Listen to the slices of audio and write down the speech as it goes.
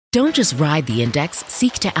Don't just ride the index,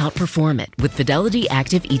 seek to outperform it with Fidelity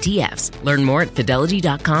Active ETFs. Learn more at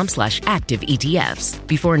fidelity.com/active ETFs.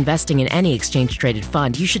 Before investing in any exchange-traded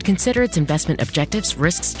fund, you should consider its investment objectives,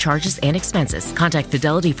 risks, charges, and expenses. Contact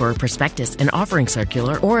Fidelity for a prospectus, an offering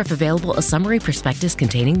circular, or if available, a summary prospectus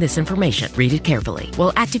containing this information. Read it carefully.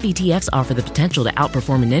 While active ETFs offer the potential to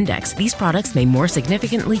outperform an index, these products may more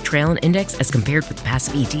significantly trail an index as compared with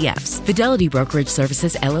passive ETFs. Fidelity Brokerage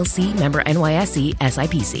Services, LLC, member NYSE,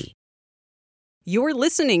 SIPC. You're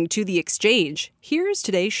listening to The Exchange. Here's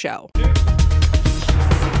today's show.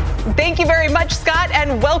 Thank you very much, Scott,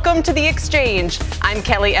 and welcome to The Exchange. I'm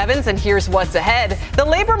Kelly Evans, and here's what's ahead. The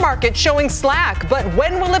labor market showing slack, but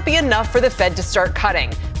when will it be enough for the Fed to start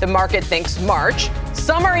cutting? The market thinks March.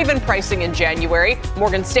 Some are even pricing in January.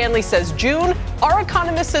 Morgan Stanley says June. Our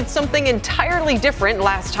economist said something entirely different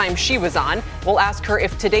last time she was on. We'll ask her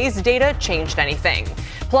if today's data changed anything.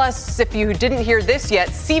 Plus, if you didn't hear this yet,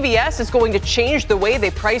 CVS is going to change the way they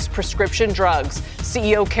price prescription drugs.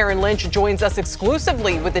 CEO Karen Lynch joins us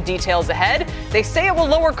exclusively with the details ahead. They say it will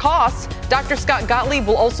lower costs. Dr. Scott Gottlieb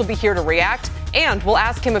will also be here to react. And we'll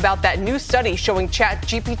ask him about that new study showing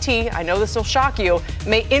ChatGPT, I know this will shock you,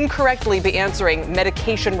 may incorrectly be answering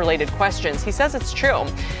medication-related questions. He says it's true.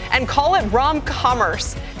 And call it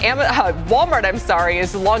Rom-Com-merce. Walmart,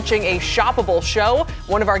 is launching a shoppable show.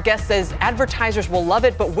 One of our guests says advertisers will love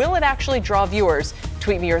it, but will it actually draw viewers?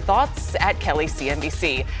 Tweet me your thoughts at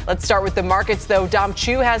KellyCNBC. Let's start with the markets, though. Dom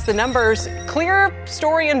Chu has the numbers. Clear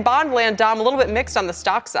story in bond land, Dom, a little bit mixed on the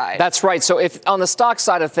stock side. That's right. So if on the stock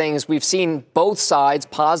side of things, we've seen both sides,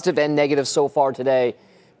 positive and negative so far today.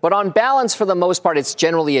 But on balance, for the most part, it's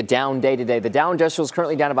generally a down day today. The Dow Industrial is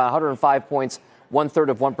currently down about 105 points,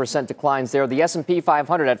 1/3% declines there. The S&P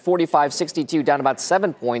 500 at 45.62, down about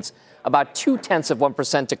 7 points, about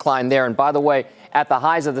 0.2% decline there. And by the way, at the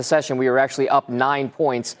highs of the session, we were actually up 9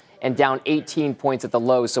 points and down 18 points at the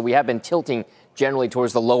lows. So we have been tilting generally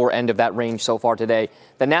towards the lower end of that range so far today.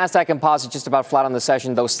 The NASDAQ composite just about flat on the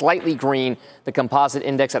session, though slightly green. The composite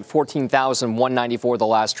index at 14,194 the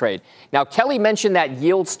last trade. Now, Kelly mentioned that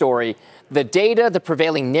yield story. The data, the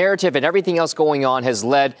prevailing narrative, and everything else going on has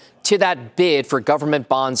led to that bid for government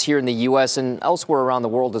bonds here in the U.S. and elsewhere around the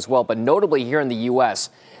world as well, but notably here in the U.S.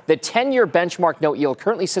 The 10-year benchmark note yield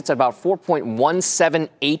currently sits at about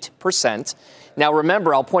 4.178%. Now,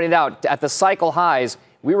 remember, I'll point it out, at the cycle highs,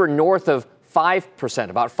 we were north of 5%,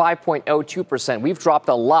 about 5.02%. We've dropped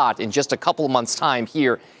a lot in just a couple of months' time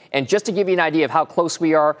here. And just to give you an idea of how close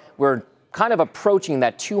we are, we're kind of approaching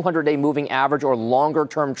that 200-day moving average or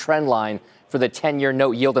longer-term trend line for the 10-year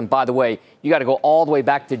note yield. And by the way, you got to go all the way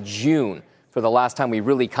back to June for the last time we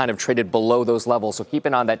really kind of traded below those levels. So keep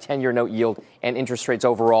an eye on that 10-year note yield and interest rates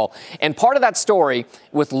overall. And part of that story,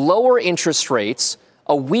 with lower interest rates,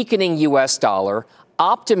 a weakening U.S. dollar,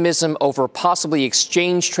 optimism over possibly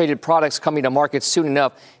exchange-traded products coming to market soon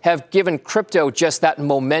enough, have given crypto just that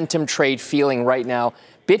momentum trade feeling right now.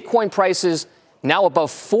 Bitcoin prices now above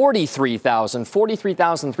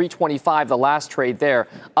 43,325 the last trade there,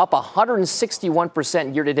 up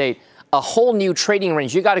 161% year to date. A whole new trading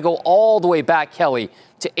range. You got to go all the way back, Kelly,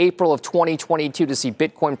 to April of 2022 to see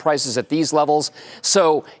Bitcoin prices at these levels.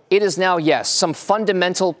 So it is now, yes, some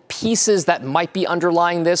fundamental pieces that might be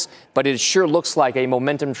underlying this, but it sure looks like a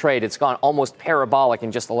momentum trade. It's gone almost parabolic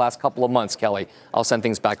in just the last couple of months, Kelly. I'll send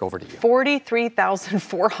things back over to you.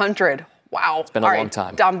 43,400. Wow. It's been a long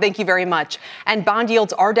time. Dom, thank you very much. And bond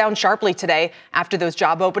yields are down sharply today after those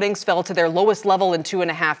job openings fell to their lowest level in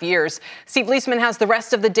 2.5 years. Steve Leisman has the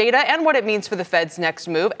rest of the data and what it means for the Fed's next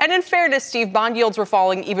move. And in fairness, Steve, bond yields were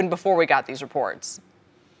falling even before we got these reports.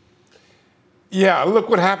 Yeah, look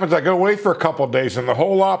what happens. I go away for a couple of days and the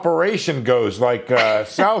whole operation goes like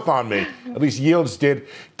south on me. At least yields did.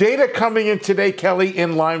 Data coming in today, Kelly,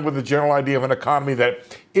 in line with the general idea of an economy that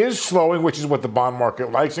is slowing, which is what the bond market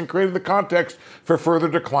likes, and creating the context for further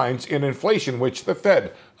declines in inflation, which the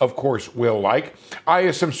Fed, of course, will like.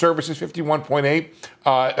 ISM services 51.8,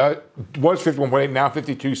 was 51.8, now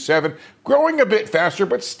 52.7, growing a bit faster,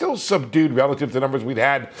 but still subdued relative to the numbers we'd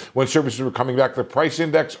had when services were coming back. The price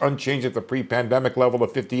index unchanged at the pre-pandemic level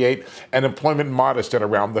of 58, and employment modest at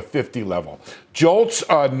around the 50 level. JOLTS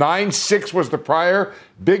 9.6 was the prior.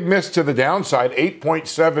 Big miss to the downside,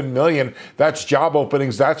 8.7 million. That's job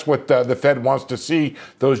openings. That's what the Fed wants to see.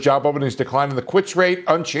 Those job openings declining. The quits rate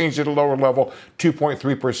unchanged at a lower level,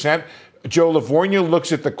 2.3%. Joe Livornia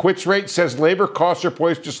looks at the quits rate, says labor costs are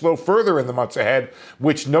poised to slow further in the months ahead,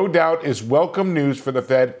 which no doubt is welcome news for the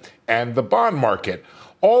Fed and the bond market.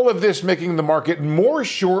 All of this making the market more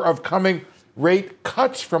sure of coming rate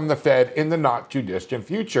cuts from the Fed in the not too distant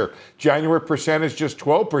future. January percent is just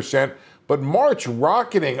 12%. But March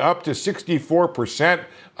rocketing up to 64%.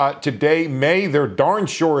 Today, May, they're darn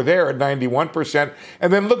sure there at 91%.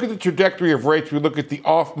 And then look at the trajectory of rates. We look at the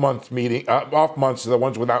off months, the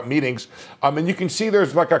ones without meetings. And you can see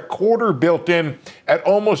there's like a quarter built in at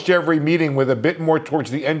almost every meeting, with a bit more towards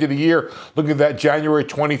the end of the year. Look at that January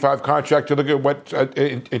 25 contract. To look at what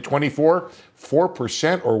in 24,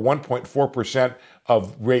 4% or 1.4%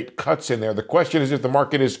 of rate cuts in there. The question is if the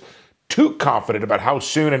market is too confident about how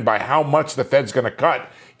soon and by how much the Fed's going to cut.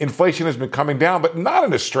 Inflation has been coming down, but not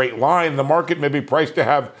in a straight line. The market may be priced to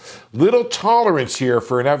have little tolerance here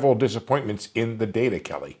for inevitable disappointments in the data,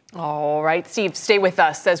 Kelly. All right, Steve, stay with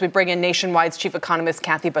us as we bring in Nationwide's chief economist,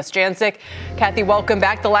 Kathy Bostjancic. Kathy, welcome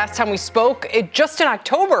back. The last time we spoke, just in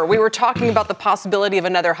October, we were talking about the possibility of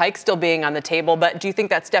another hike still being on the table. But do you think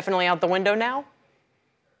that's definitely out the window now?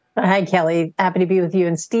 Hi, Kelly. Happy to be with you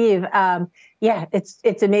and Steve. Yeah,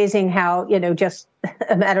 it's amazing how, just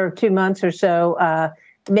a matter of 2 months or so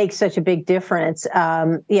makes such a big difference.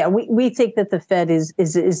 We think that the Fed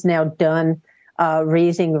is now done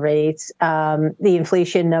raising rates. The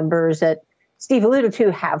inflation numbers that Steve alluded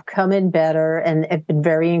to have come in better and have been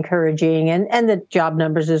very encouraging, and the job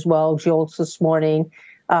numbers as well, jolts this morning.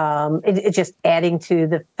 It's just adding to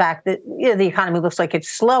the fact that the economy looks like it's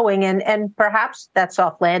slowing, and perhaps that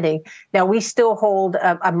soft landing. Now, we still hold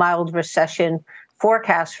a mild recession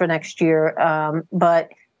forecast for next year,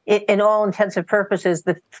 but in all intents and purposes,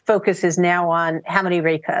 the focus is now on how many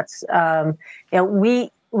rate cuts.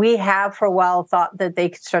 We have for a while thought that they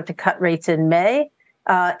could start to cut rates in May.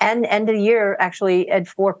 And end of the year actually at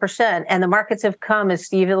 4%. And the markets have come, as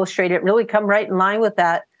Steve illustrated, really come right in line with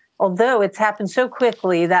that. Although it's happened so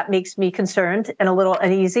quickly, that makes me concerned and a little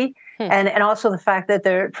uneasy. And also the fact that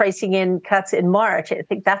they're pricing in cuts in March. I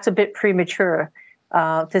think that's a bit premature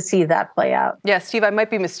to see that play out. Yeah, Steve, I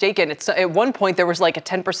might be mistaken. It's at one point there was like a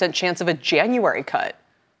 10% chance of a January cut.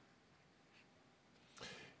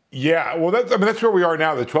 Yeah, well, that's where we are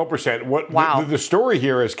now, the 12%. Wow. The story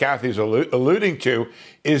here, as Kathy's alluding to,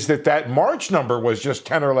 is that March number was just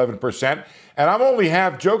 10 or 11%. And I'm only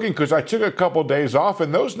half joking because I took a couple days off,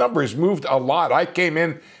 and those numbers moved a lot. I came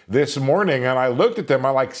in this morning, and I looked at them. I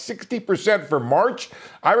like 60% for March.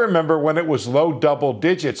 I remember when it was low double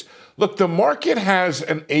digits. Look, the market has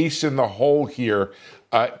an ace in the hole here,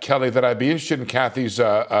 Kelly, that I'd be interested in Kathy's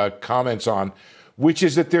comments on, which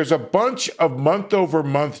is that there's a bunch of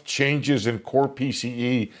month-over-month changes in core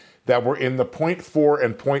PCE that were in the 0.4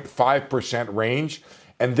 and 0.5% range,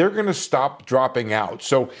 and they're going to stop dropping out.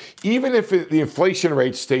 So even if the inflation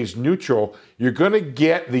rate stays neutral, you're going to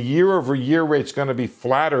get the year-over-year rate's going to be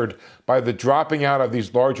flattered by the dropping out of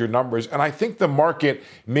these larger numbers. And I think the market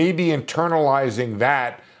may be internalizing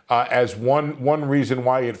that as one reason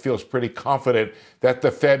why it feels pretty confident that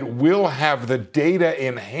the Fed will have the data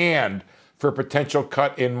in hand for a potential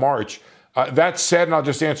cut in March. That said, and I'll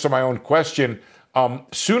just answer my own question,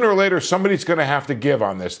 sooner or later, somebody's going to have to give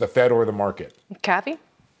on this, the Fed or the market. Kathy?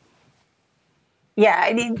 Yeah,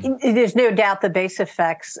 I mean, there's no doubt the base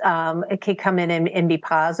effects it can come in and be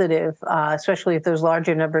positive, especially if those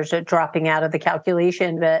larger numbers are dropping out of the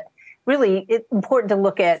calculation. But really, it's important to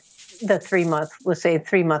look at the 3-month, let's say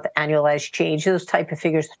 3-month annualized change, those type of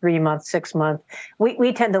figures, 3 month, 6 month.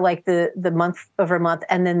 We tend to like the month over month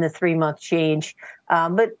and then the 3-month change.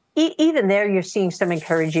 But even there, you're seeing some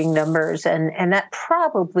encouraging numbers, and that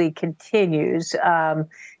probably continues.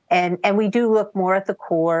 And we do look more at the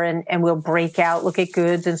core, and we'll break out, look at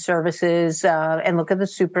goods and services, and look at the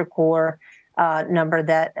super core number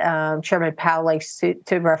that Chairman Powell likes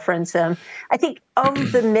to reference. I think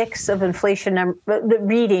of the mix of inflation, the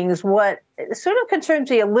readings, what sort of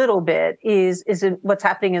concerns me a little bit is what's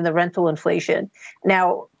happening in the rental inflation.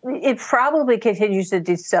 Now, it probably continues to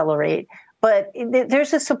decelerate, but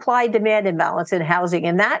there's a supply-demand imbalance in housing,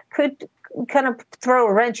 and that could kind of throw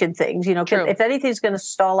a wrench in things. If anything's going to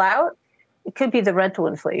stall out, it could be the rental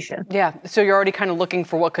inflation. Yeah, so you're already kind of looking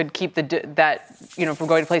for what could keep that from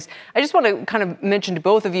going to place. I just want to kind of mention to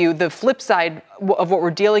both of you the flip side of what we're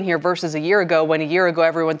dealing here versus a year ago, when a year ago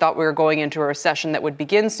everyone thought we were going into a recession that would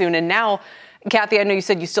begin soon. And now, Kathy, I know you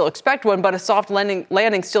said you still expect one, but a soft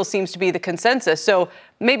landing still seems to be the consensus. So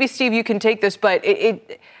maybe, Steve, you can take this, but is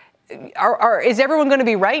everyone going to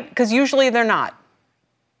be right? Because usually they're not.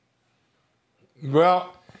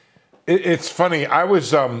 Well, it's funny. I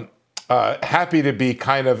was happy to be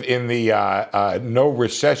kind of in the no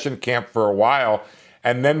recession camp for a while.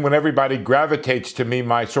 And then when everybody gravitates to me,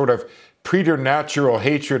 my sort of preternatural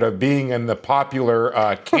hatred of being in the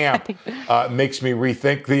popular camp makes me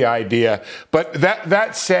rethink the idea. But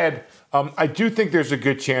that said, I do think there's a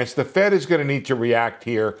good chance the Fed is going to need to react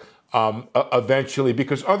here. eventually,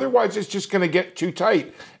 because otherwise it's just going to get too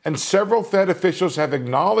tight. And several Fed officials have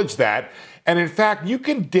acknowledged that. And in fact, you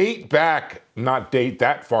can date back, not date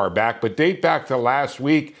that far back, but date back to last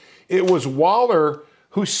week. It was Waller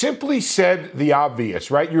who simply said the obvious,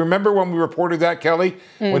 right? You remember when we reported that, Kelly?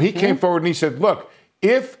 Mm-hmm. When he came forward and he said, look,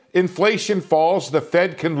 if inflation falls, the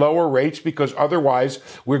Fed can lower rates because otherwise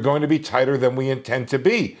we're going to be tighter than we intend to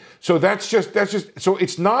be. So that's just so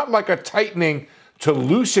it's not like a tightening to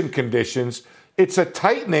loosen conditions. It's a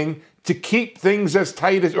tightening to keep things as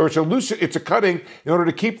tight as, or it's a cutting in order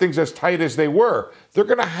to keep things as tight as they were. They're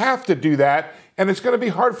going to have to do that. And it's going to be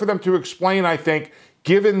hard for them to explain, I think,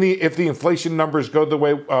 given if the inflation numbers go the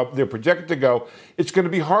way they're projected to go, it's going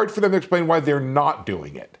to be hard for them to explain why they're not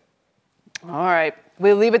doing it. All right.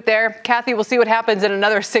 We'll leave it there. Kathy, we'll see what happens in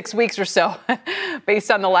another 6 weeks or so. Based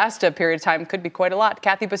on the last period of time, could be quite a lot.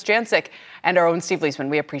 Kathy Bostjancic and our own Steve Leisman,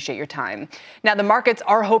 we appreciate your time. Now, the markets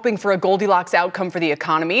are hoping for a Goldilocks outcome for the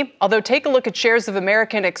economy. Although, take a look at shares of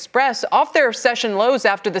American Express off their session lows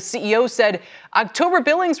after the CEO said October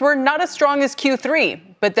billings were not as strong as Q3,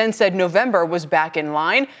 but then said November was back in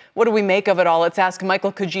line. What do we make of it all? Let's ask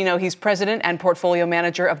Michael Cugino. He's president and portfolio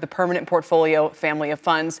manager of the Permanent Portfolio family of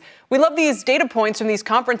funds. We love these data points from these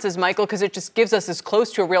conferences, Michael, because it just gives us as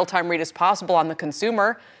close to a real-time read as possible on the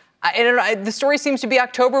consumer. The story seems to be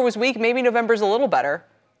October was weak. Maybe November's a little better.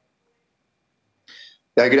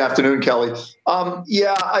 Yeah, good afternoon, Kelly.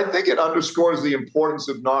 I think it underscores the importance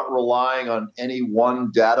of not relying on any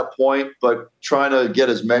one data point, but trying to get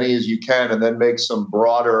as many as you can and then make some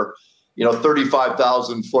broader,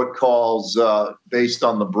 35,000 foot calls based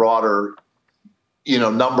on the broader,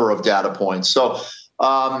 number of data points. So,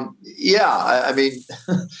 I'm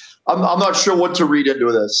not sure what to read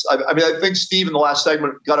into this. I think Steve in the last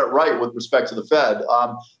segment got it right with respect to the Fed.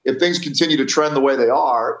 If things continue to trend the way they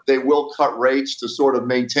are, they will cut rates to sort of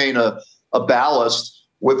maintain a ballast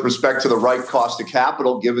with respect to the right cost of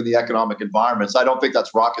capital, given the economic environments. I don't think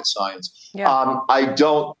that's rocket science. Yeah. I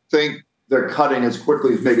don't think they're cutting as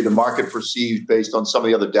quickly as maybe the market perceived based on some of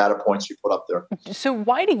the other data points you put up there. So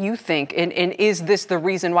why do you think, and is this the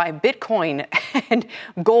reason why Bitcoin and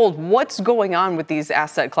gold, what's going on with these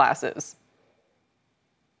asset classes?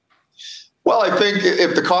 Well, I think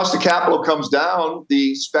if the cost of capital comes down,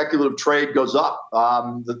 the speculative trade goes up.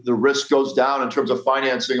 The risk goes down in terms of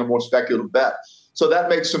financing a more speculative bet. So that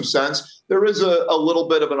makes some sense. There is a little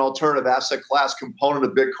bit of an alternative asset class component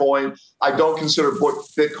of Bitcoin. I don't consider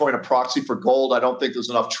Bitcoin a proxy for gold. I don't think there's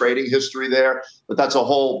enough trading history there, but that's a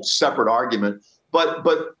whole separate argument. But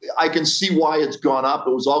I can see why it's gone up.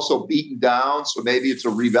 It was also beaten down, so maybe it's a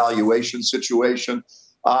revaluation situation.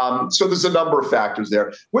 So there's a number of factors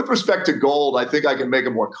there. With respect to gold, I think I can make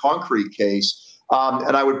a more concrete case,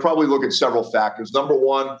 and I would probably look at several factors. Number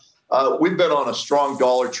one, we've been on a strong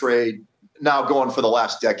dollar trade now going for the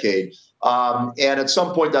last decade. And at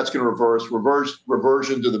some point that's going to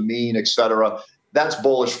reversion to the mean, et cetera. That's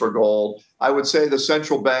bullish for gold. I would say the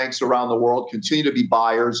central banks around the world continue to be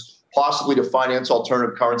buyers, possibly to finance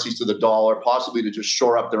alternative currencies to the dollar, possibly to just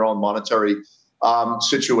shore up their own monetary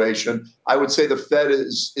situation. I would say the Fed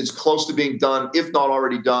is close to being done, if not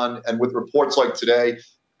already done. And with reports like today,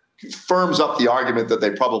 firms up the argument that they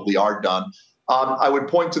probably are done. I would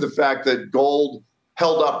point to the fact that gold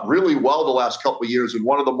held up really well the last couple of years in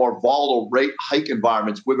one of the more volatile rate hike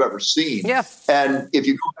environments we've ever seen. Yeah. And if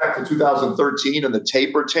you go back to 2013 and the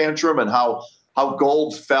taper tantrum and how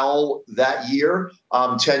gold fell that year,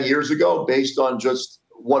 10 years ago, based on just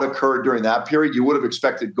what occurred during that period, you would have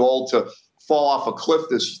expected gold to fall off a cliff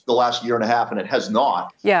the last year and a half, and it has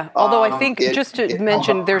not. Yeah, although I think just to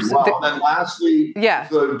mention there's... And then lastly,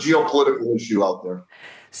 the geopolitical issue out there.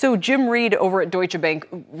 So Jim Reed over at Deutsche Bank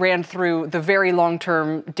ran through the very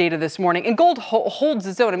long-term data this morning, and gold holds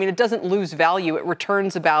its own. I mean, it doesn't lose value. It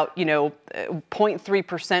returns about,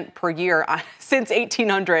 0.3% per year since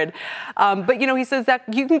 1800. But, he says that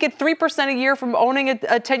you can get 3% a year from owning a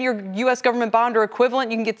 10-year U.S. government bond or equivalent.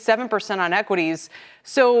 You can get 7% on equities.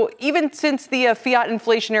 So even since the fiat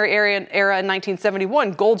inflationary era in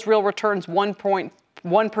 1971, gold's real returns 1.1%,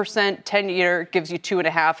 10-year gives you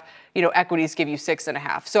 2.5%. Equities give you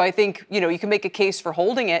 6.5%. So I think, you can make a case for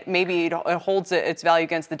holding it. Maybe it holds its value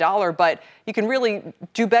against the dollar, but you can really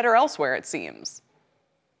do better elsewhere, it seems.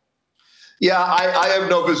 Yeah, I have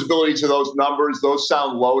no visibility to those numbers. Those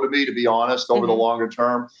sound low to me, to be honest, over the longer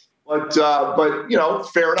term. But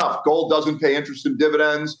fair enough. Gold doesn't pay interest in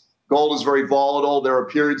dividends. Gold is very volatile. There are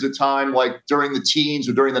periods of time, like during the teens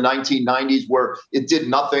or during the 1990s, where it did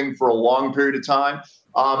nothing for a long period of time.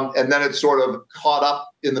 And then it sort of caught up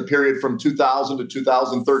in the period from 2000 to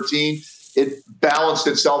 2013. it balanced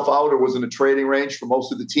itself out or was in a trading range for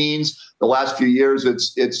most of the teens. The last few years,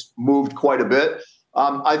 it's moved quite a bit.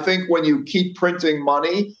 I think when you keep printing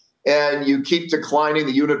money and you keep declining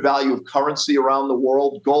the unit value of currency around the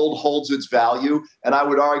world, gold holds its value. And I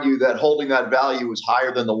would argue that holding that value is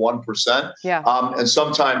higher than the 1%, and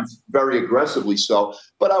sometimes very aggressively so.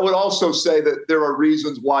 But I would also say that there are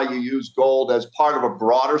reasons why you use gold as part of a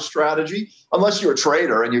broader strategy. Unless you're a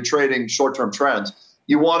trader and you're trading short-term trends,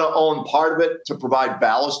 you want to own part of it to provide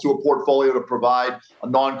ballast to a portfolio, to provide a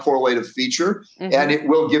non-correlative feature, and it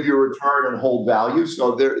will give you a return and hold value.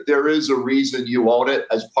 So there is a reason you own it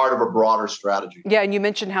as part of a broader strategy. Yeah, and you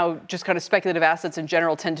mentioned how just kind of speculative assets in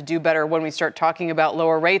general tend to do better when we start talking about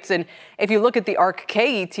lower rates. And if you look at the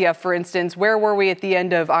ARK-K ETF, for instance, where were we at the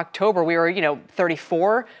end of October? We were,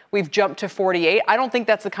 34. We've jumped to 48. I don't think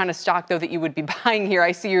that's the kind of stock, though, that you would be buying here.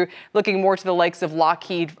 I see you looking more to the likes of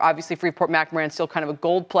Lockheed, obviously Freeport-McMoran, still kind of a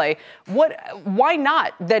gold play. Why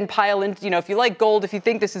not then pile in, if you like gold, if you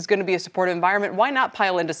think this is going to be a supportive environment, why not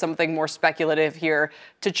pile into something more speculative here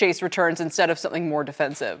to chase returns instead of something more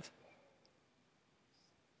defensive?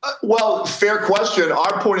 Well, fair question.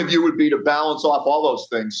 Our point of view would be to balance off all those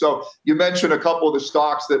things. So you mentioned a couple of the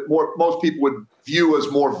stocks that most people would view as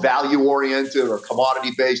more value-oriented or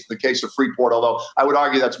commodity-based in the case of Freeport, although I would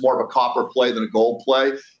argue that's more of a copper play than a gold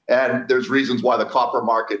play. And there's reasons why the copper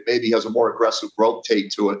market maybe has a more aggressive growth take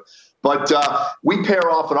to it. But we pair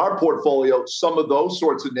off in our portfolio some of those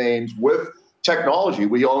sorts of names with technology.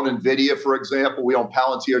 We own NVIDIA, for example. We own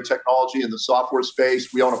Palantir Technology in the software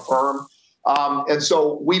space. We own Affirm. And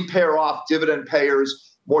so we pair off dividend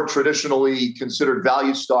payers, more traditionally considered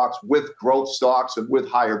value stocks, with growth stocks and with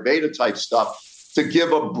higher beta type stuff to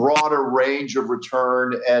give a broader range of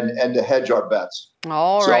return and to hedge our bets.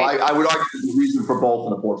 All right. So I would argue there's a reason for both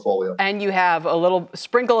in a portfolio. And you have a little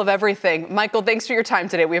sprinkle of everything. Michael, thanks for your time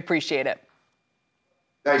today. We appreciate it.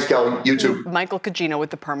 Thanks, Kelly. You too. Michael Cugino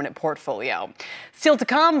with the Permanent Portfolio. Still to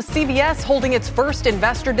come, CVS holding its first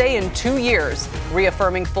investor day in 2 years,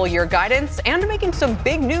 reaffirming full-year guidance and making some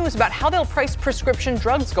big news about how they'll price prescription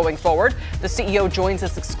drugs going forward. The CEO joins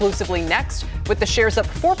us exclusively next, with the shares up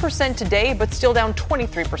 4% today, but still down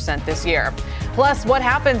 23% this year. Plus, what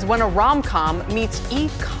happens when a rom-com meets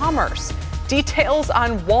e-commerce? Details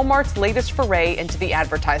on Walmart's latest foray into the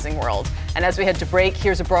advertising world. And as we head to break,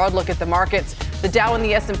 here's a broad look at the markets. The Dow and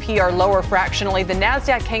the S&P are lower fractionally. The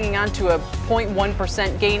Nasdaq hanging on to a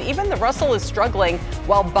 0.1% gain. Even the Russell is struggling,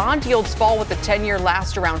 while bond yields fall with the 10-year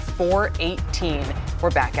last around 4.18.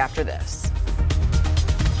 We're back after this.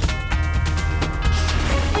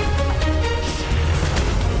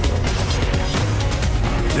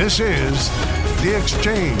 This is The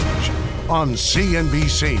Exchange on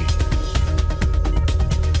CNBC.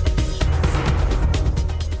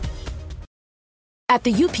 At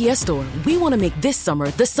the UPS Store, we want to make this summer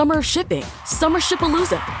the summer of shipping. Summer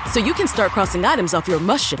Ship-a-Looza. So you can start crossing items off your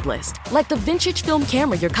must-ship list, like the vintage film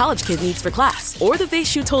camera your college kid needs for class, or the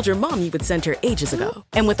vase you told your mom you would send her ages ago.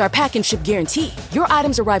 And with our pack and ship guarantee, your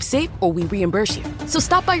items arrive safe or we reimburse you. So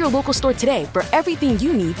stop by your local store today for everything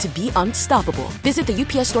you need to be unstoppable. Visit the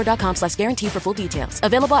upsstore.com/guarantee for full details.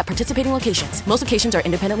 Available at participating locations. Most locations are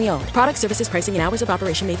independently owned. Product, services, pricing, and hours of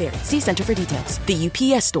operation may vary. See Center for details. The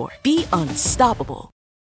UPS Store. Be unstoppable.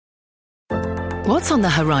 What's on the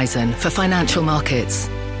horizon for financial markets?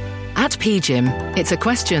 At PGIM, it's a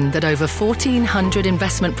question that over 1,400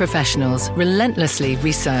 investment professionals relentlessly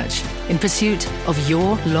research in pursuit of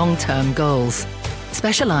your long-term goals.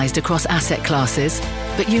 Specialized across asset classes,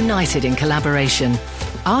 but united in collaboration,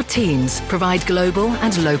 our teams provide global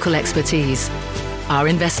and local expertise. Our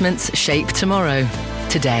investments shape tomorrow,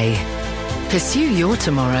 today. Pursue your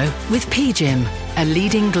tomorrow with PGIM, a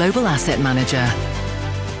leading global asset manager.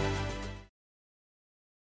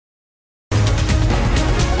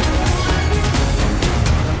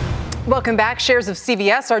 Welcome back. Shares of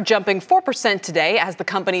CVS are jumping 4% today as the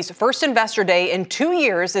company's first investor day in 2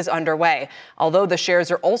 years is underway. Although the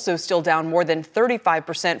shares are also still down more than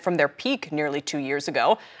 35% from their peak nearly 2 years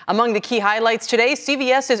ago. Among the key highlights today,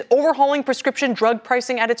 CVS is overhauling prescription drug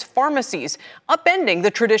pricing at its pharmacies, upending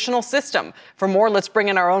the traditional system. For more, let's bring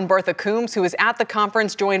in our own Bertha Coombs, who is at the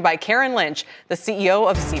conference, joined by Karen Lynch, the CEO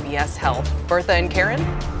of CVS Health. Bertha and Karen?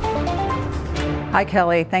 Hi,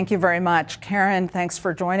 Kelly. Thank you very much. Karen, thanks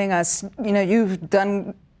for joining us. You've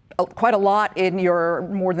done quite a lot in your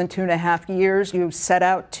more than 2.5 years. You've set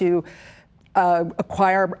out to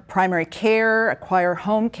acquire primary care, acquire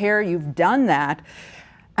home care. You've done that.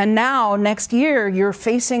 And now, next year, you're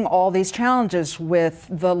facing all these challenges with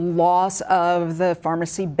the loss of the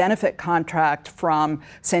pharmacy benefit contract from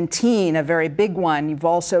Centene, a very big one. You've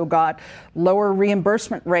also got lower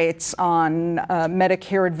reimbursement rates on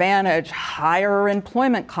Medicare Advantage, higher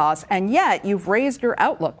employment costs, and yet you've raised your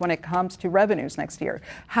outlook when it comes to revenues next year.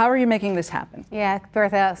 How are you making this happen? Yeah,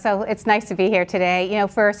 Bertha, so it's nice to be here today. You know,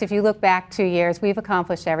 first, if you look back 2 years, we've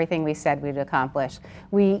accomplished everything we said we'd accomplish.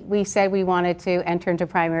 We said we wanted to enter into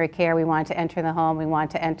primary care, we wanted to enter the home, we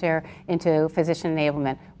wanted to enter into physician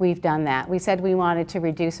enablement. We've done that. We said we wanted to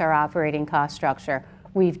reduce our operating cost structure.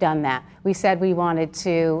 We've done that. We said we wanted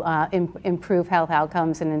to improve health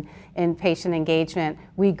outcomes and patient engagement.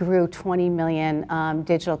 We grew 20 million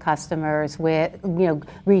digital customers with,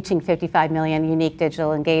 reaching 55 million unique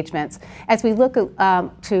digital engagements. As we look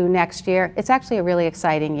to next year, it's actually a really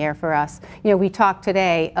exciting year for us. We talked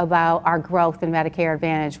today about our growth in Medicare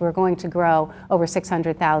Advantage. We're going to grow over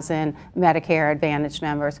 600,000 Medicare Advantage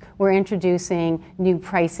members. We're introducing new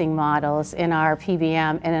pricing models in our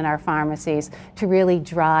PBM and in our pharmacies to really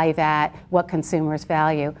drive at what consumers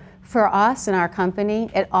value. For us and our company,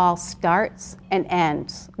 it all starts and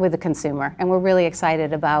ends with the consumer. And we're really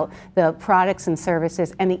excited about the products and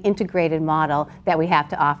services and the integrated model that we have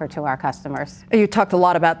to offer to our customers. You talked a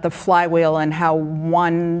lot about the flywheel and how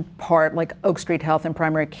one part, like Oak Street Health and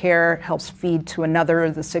primary care, helps feed to another.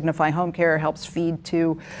 The Signify Home Care helps feed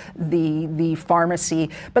to the pharmacy.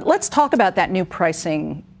 But let's talk about that new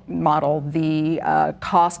pricing model, the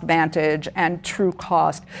cost vantage and true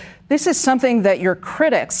cost. This is something that your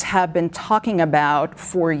critics have been talking about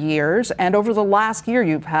for years, and over the last year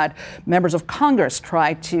you've had members of Congress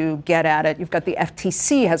try to get at it. You've got the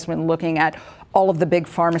FTC has been looking at all of the big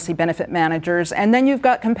pharmacy benefit managers, and then you've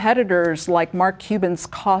got competitors like Mark Cuban's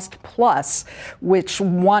Cost Plus, which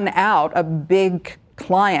won out a big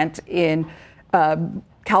client in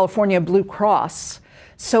California Blue Cross.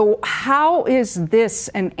 So how is this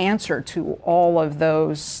an answer to all of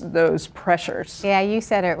those pressures? Yeah, you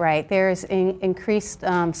said it right. There's increased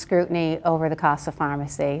scrutiny over the cost of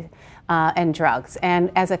pharmacy and drugs.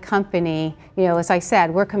 And as a company, as I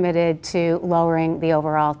said, we're committed to lowering the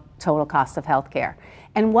overall total cost of healthcare.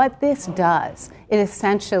 And what this does, it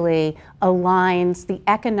essentially aligns the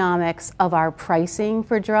economics of our pricing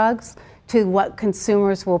for drugs to what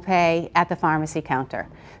consumers will pay at the pharmacy counter.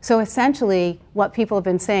 So essentially, what people have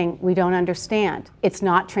been saying, we don't understand. It's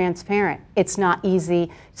not transparent. It's not easy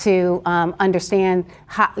to understand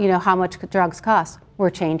how much drugs cost. We're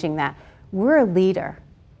changing that. We're a leader,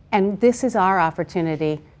 and this is our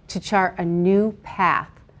opportunity to chart a new path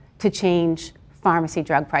to change pharmacy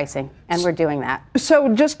drug pricing, and we're doing that.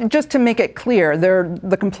 So just to make it clear,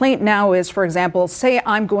 the complaint now is, for example, say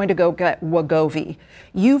I'm going to go get Wegovy.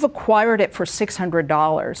 You've acquired it for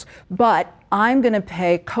 $600, but I'm going to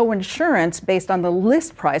pay coinsurance based on the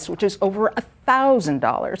list price, which is over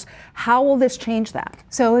 $1,000. How will this change that?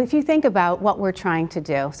 So if you think about what we're trying to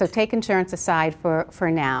do, so take insurance aside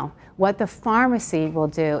for now, what the pharmacy will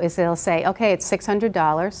do is they'll say, okay, it's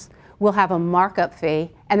 $600. We'll have a markup fee,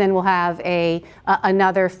 and then we'll have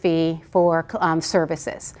another fee for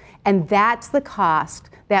services. And that's the cost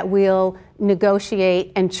that we'll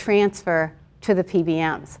negotiate and transfer to the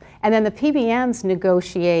PBMs. And then the PBMs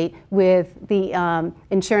negotiate with the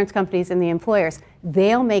insurance companies and the employers.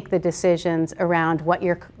 They'll make the decisions around what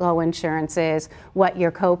your co-insurance is, what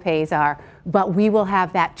your co-pays are. But we will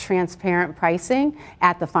have that transparent pricing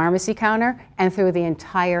at the pharmacy counter and through the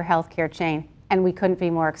entire healthcare chain. And we couldn't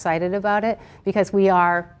be more excited about it because we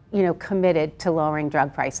are, committed to lowering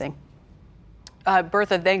drug pricing.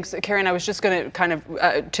 Bertha, thanks. Karen, I was just going to kind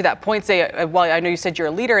of, to that point, say, well, I know you said you're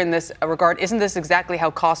a leader in this regard. Isn't this exactly how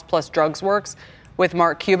Cost Plus Drugs works with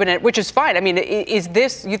Mark Cuban, which is fine? I mean, is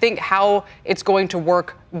this, you think, how it's going to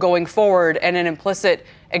work going forward, and an implicit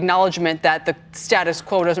acknowledgement that the status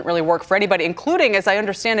quo doesn't really work for anybody, including, as I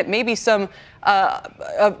understand it, maybe some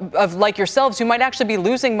of like yourselves who might actually be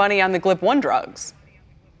losing money on the GLP-1 drugs?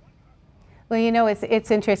 Well,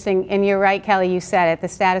 it's interesting, and you're right, Kelly, you said it. The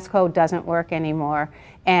status quo doesn't work anymore.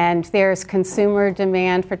 And there's consumer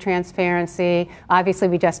demand for transparency. Obviously,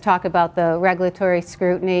 we just talked about the regulatory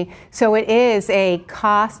scrutiny. So it is a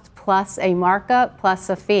cost plus a markup plus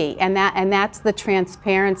a fee. And that's the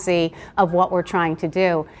transparency of what we're trying to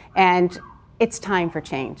do. And it's time for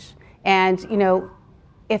change. And,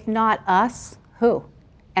 if not us, who?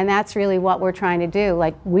 And that's really what we're trying to do.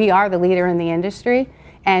 Like, we are the leader in the industry.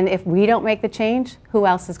 And if we don't make the change, who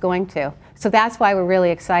else is going to? So that's why we're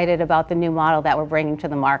really excited about the new model that we're bringing to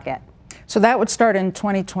the market. So that would start in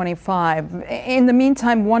 2025. In the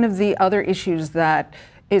meantime, one of the other issues that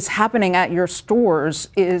is happening at your stores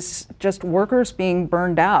is just workers being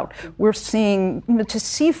burned out. We're seeing, to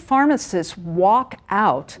see pharmacists walk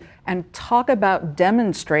out and talk about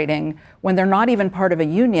demonstrating when they're not even part of a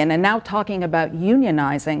union and now talking about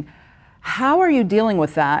unionizing. How are you dealing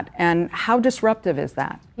with that, and how disruptive is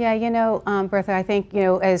that? Yeah, Bertha, I think,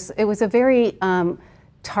 as it was a very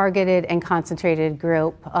targeted and concentrated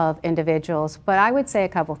group of individuals, but I would say a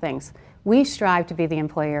couple things. We strive to be the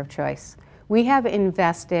employer of choice. We have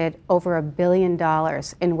invested over $1 billion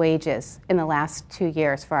in wages in the last 2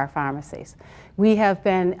 years for our pharmacies. We have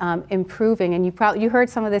been improving, and you heard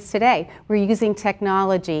some of this today. We're using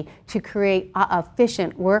technology to create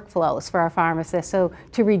efficient workflows for our pharmacists, so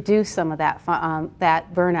to reduce some of that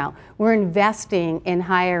burnout. We're investing in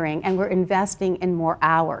hiring, and we're investing in more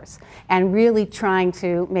hours, and really trying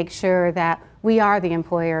to make sure that we are the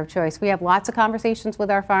employer of choice. We have lots of conversations with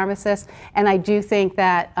our pharmacists, and I do think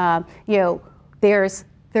that there's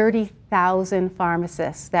 30,000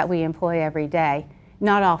 pharmacists that we employ every day.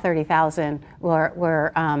 Not all 30,000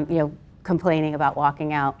 were complaining about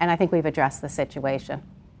walking out, and I think we've addressed the situation.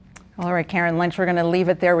 All right, Karen Lynch, we're going to leave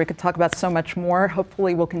it there. We could talk about so much more.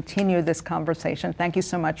 Hopefully we'll continue this conversation. Thank you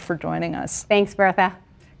so much for joining us. Thanks, Bertha.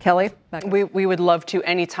 Kelly? We would love to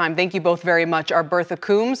anytime. Thank you both very much. Our Bertha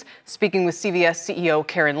Coombs speaking with CVS CEO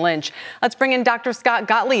Karen Lynch. Let's bring in Dr. Scott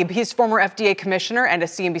Gottlieb. He's former FDA commissioner and a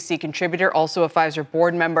CNBC contributor, also a Pfizer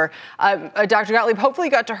board member. Dr. Gottlieb, hopefully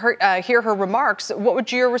you got to hear her remarks. What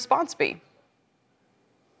would your response be?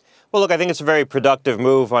 Well, look, I think it's a very productive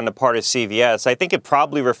move on the part of CVS. I think it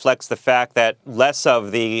probably reflects the fact that less of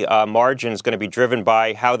the margin is going to be driven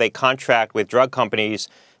by how they contract with drug companies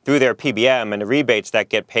through their PBM and the rebates that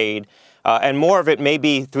get paid, and more of it may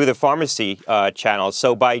be through the pharmacy channels.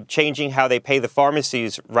 So by changing how they pay the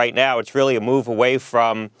pharmacies right now, it's really a move away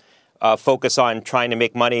from focus on trying to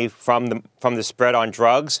make money from the spread on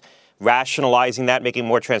drugs, rationalizing that, making it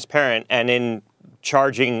more transparent, and in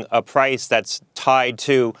charging a price that's tied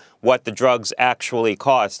to what the drugs actually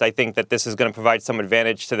cost. I think that this is going to provide some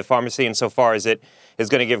advantage to the pharmacy insofar as it is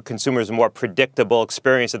going to give consumers a more predictable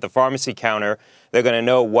experience at the pharmacy counter. They're going to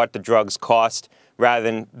know what the drugs cost rather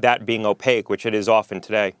than that being opaque, which it is often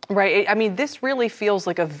today. Right. I mean, this really feels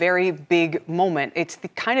like a very big moment. It's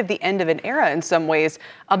kind of the end of an era in some ways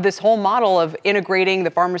of this whole model of integrating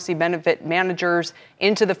the pharmacy benefit managers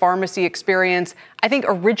into the pharmacy experience. I think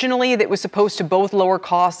originally that was supposed to both lower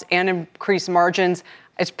costs and increase margins.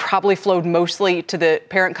 It's probably flowed mostly to the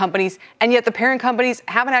parent companies, and yet the parent companies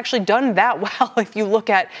haven't actually done that well if you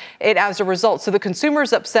look at it as a result. So the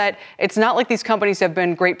consumer's upset. It's not like these companies have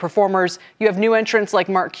been great performers. You have new entrants like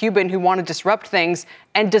Mark Cuban who want to disrupt things.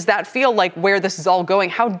 And does that feel like where this is all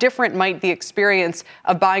going? How different might the experience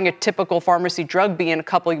of buying a typical pharmacy drug be in a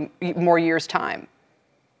couple more years' time?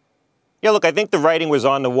 Yeah, look, I think the writing was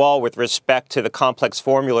on the wall with respect to the complex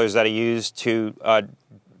formulas that are used to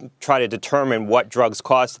try to determine what drugs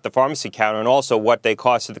cost at the pharmacy counter and also what they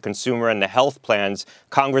cost to the consumer and the health plans.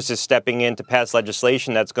 Congress is stepping in to pass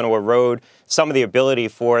legislation that's going to erode some of the ability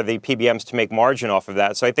for the PBMs to make margin off of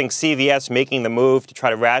that. So I think CVS making the move to try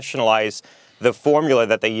to rationalize the formula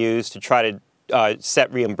that they use to try to set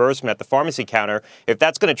reimbursement at the pharmacy counter, if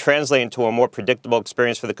that's going to translate into a more predictable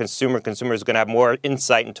experience for the consumer, consumers are going to have more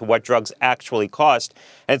insight into what drugs actually cost.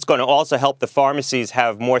 And it's going to also help the pharmacies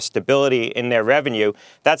have more stability in their revenue.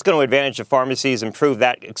 That's going to advantage the pharmacies, improve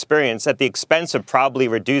that experience at the expense of probably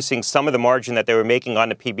reducing some of the margin that they were making on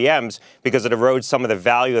the PBMs because it erodes some of the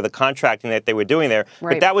value of the contracting that they were doing there.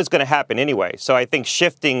 Right. But that was going to happen anyway. So I think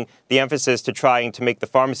shifting the emphasis to trying to make the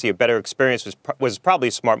pharmacy a better experience was probably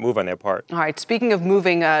a smart move on their part. All right. Speaking of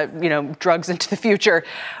moving, drugs into the future,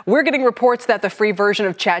 we're getting reports that the free version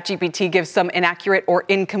of ChatGPT gives some inaccurate or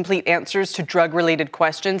incomplete answers to drug-related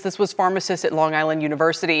questions. This was pharmacists at Long Island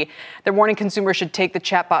University. They're warning consumers should take the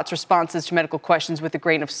chatbot's responses to medical questions with a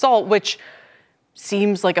grain of salt, which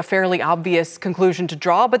seems like a fairly obvious conclusion to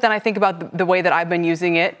draw. But then I think about the way that I've been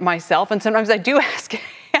using it myself, and sometimes I do ask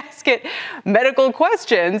it medical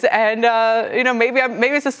questions, and maybe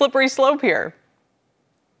it's a slippery slope here.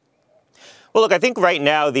 Well, look, I think right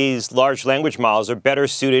now these large language models are better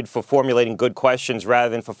suited for formulating good questions rather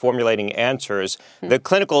than for formulating answers.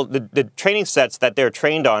 The training sets that they're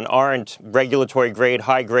trained on aren't regulatory grade,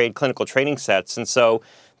 high grade clinical training sets. And so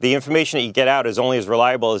the information that you get out is only as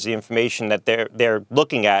reliable as the information that they're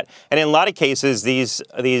looking at. And in a lot of cases, these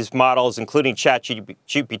models, including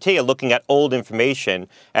ChatGPT, are looking at old information,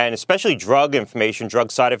 and especially drug information.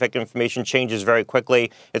 Drug side effect information changes very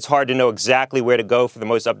quickly. It's hard to know exactly where to go for the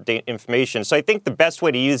most up-to-date information. So I think the best way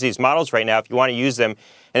to use these models right now, if you want to use them,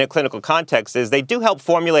 in a clinical context is they do help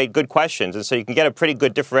formulate good questions. And so you can get a pretty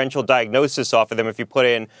good differential diagnosis off of them if you put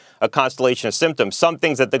in a constellation of symptoms. Some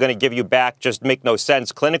things that they're going to give you back just make no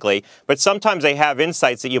sense clinically, but sometimes they have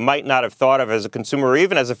insights that you might not have thought of as a consumer or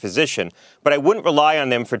even as a physician. But I wouldn't rely on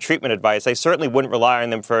them for treatment advice. I certainly wouldn't rely on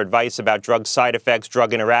them for advice about drug side effects,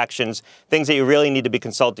 drug interactions, things that you really need to be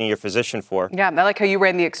consulting your physician for. Yeah, I like how you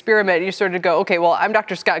ran the experiment. You sort of go, okay, well, I'm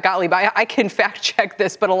Dr. Scott Gottlieb. I can fact check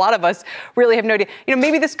this, but a lot of us really have no idea.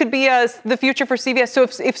 Maybe this could be the future for CVS. So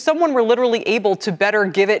if someone were literally able to better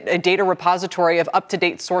give it a data repository of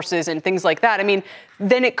up-to-date sources and things like that,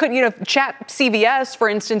 then it could, Chat CVS, for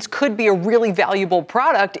instance, could be a really valuable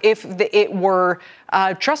product if it were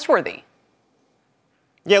trustworthy.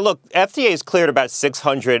 Yeah, look, FDA has cleared about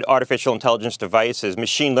 600 artificial intelligence devices,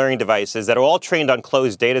 machine learning devices that are all trained on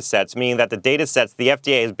closed data sets, meaning that the data sets, the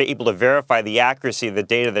FDA has been able to verify the accuracy of the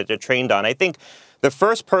data that they're trained on. I think the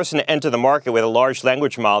first person to enter the market with a large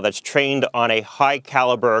language model that's trained on a high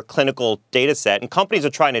caliber clinical data set, and companies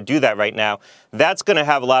are trying to do that right now, that's going to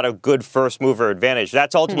have a lot of good first mover advantage.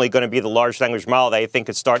 That's ultimately going to be the large language model that I think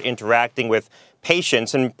could start interacting with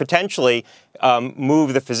patients and potentially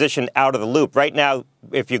move the physician out of the loop. Right now,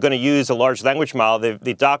 if you're going to use a large language model,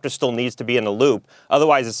 the doctor still needs to be in the loop.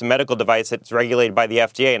 Otherwise, it's a medical device that's regulated by the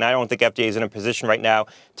FDA, and I don't think FDA is in a position right now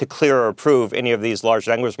to clear or approve any of these large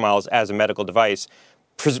language models as a medical device.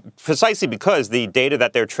 Precisely because the data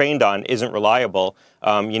that they're trained on isn't reliable,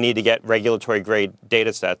 you need to get regulatory-grade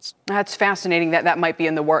data sets. That's fascinating that might be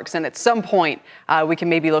in the works, and at some point, we can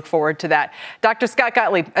maybe look forward to that. Dr. Scott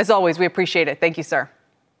Gottlieb, as always, we appreciate it. Thank you, sir.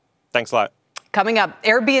 Thanks a lot. Coming up,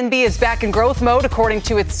 Airbnb is back in growth mode, according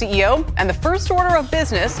to its CEO, and the first order of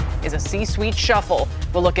business is a C-suite shuffle.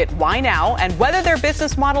 We'll look at why now and whether their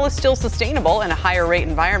business model is still sustainable in a higher rate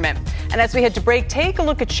environment. And as we head to break, take a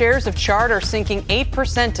look at shares of Charter sinking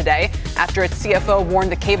 8% today after its CFO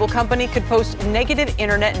warned the cable company could post negative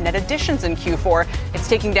internet net additions in Q4. It's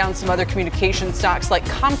taking down some other communication stocks like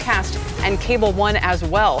Comcast and Cable One as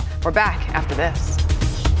well. We're back after this.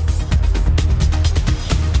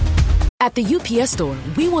 At the UPS Store,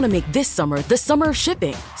 we want to make this summer the summer of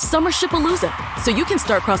shipping. Summer Shipalooza. So you can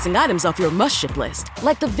start crossing items off your must-ship list.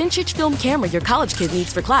 Like the vintage film camera your college kid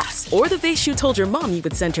needs for class. Or the vase you told your mom you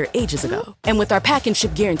would send her ages ago. And with our pack and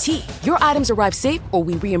ship guarantee, your items arrive safe or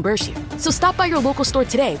we reimburse you. So stop by your local store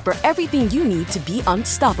today for everything you need to be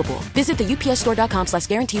unstoppable. Visit the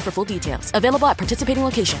upsstore.com/guarantee for full details. Available at participating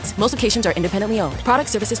locations. Most locations are independently owned.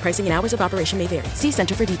 Product, services, pricing, and hours of operation may vary. See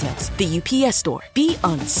Center for details. The UPS Store. Be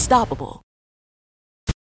unstoppable.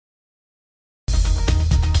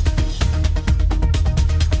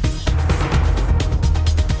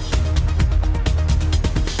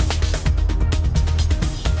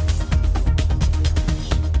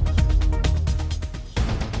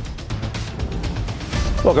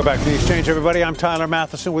 Welcome back to The Exchange, everybody. I'm Tyler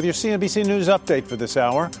Matheson with your CNBC News update for this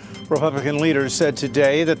hour. Republican leaders said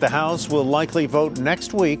today that the House will likely vote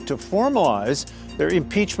next week to formalize their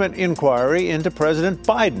impeachment inquiry into President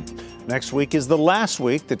Biden. Next week is the last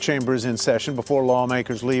week the chamber is in session before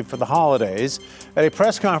lawmakers leave for the holidays. At a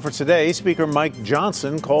press conference today, Speaker Mike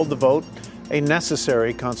Johnson called the vote a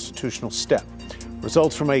necessary constitutional step.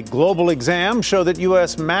 Results from a global exam show that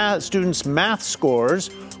U.S. students' math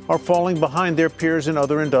scores are falling behind their peers in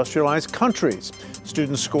other industrialized countries.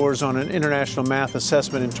 Students' scores on an international math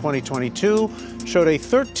assessment in 2022 showed a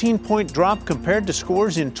 13-point drop compared to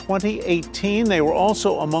scores in 2018. They were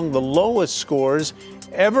also among the lowest scores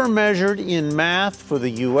ever measured in math for the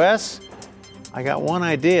U.S. I got one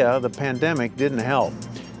idea: the pandemic didn't help.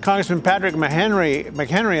 Congressman Patrick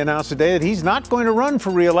McHenry announced today that he's not going to run for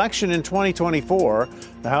re-election in 2024.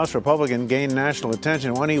 The House Republican gained national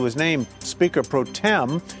attention when he was named Speaker pro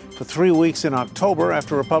tem for 3 weeks in October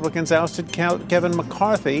after Republicans ousted Kevin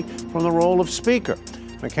McCarthy from the role of Speaker.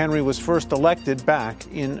 McHenry was first elected back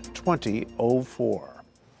in 2004.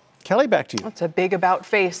 Kelly, back to you. That's a big about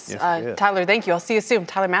face. Yes, Tyler, thank you. I'll see you soon.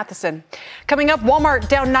 Tyler Matheson. Coming up, Walmart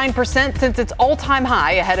down 9% since its all-time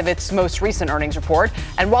high ahead of its most recent earnings report.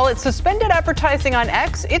 And while it suspended advertising on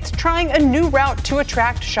X, it's trying a new route to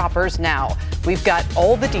attract shoppers now. We've got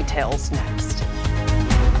all the details next.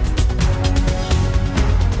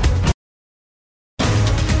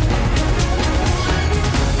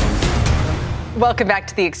 Welcome back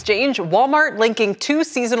to The Exchange. Walmart linking two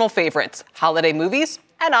seasonal favorites, holiday movies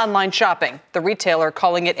and online shopping. The retailer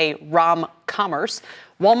calling it a Rom-Com-merce.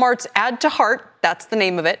 Walmart's Add to Heart That's the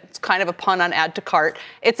name of it. It's kind of a pun on add to cart.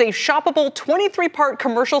 It's a shoppable 23-part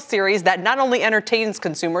commercial series that not only entertains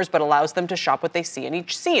consumers, but allows them to shop what they see in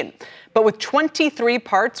each scene. But with 23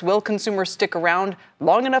 parts, will consumers stick around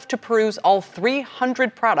long enough to peruse all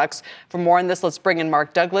 300 products? For more on this, let's bring in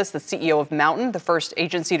Mark Douglas, the CEO of Mountain, the first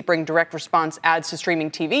agency to bring direct response ads to streaming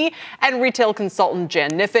TV, and retail consultant Jan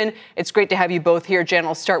Niffen. It's great to have you both here. Jan,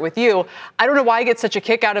 I'll start with you. I don't know why I get such a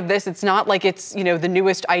kick out of this. It's not like it's, the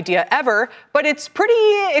newest idea ever, but it's pretty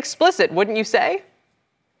explicit, wouldn't you say?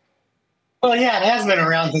 Well, yeah, it has been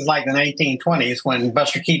around since like the 1920s when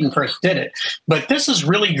Buster Keaton first did it. But this is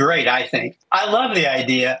really great, I think. I love the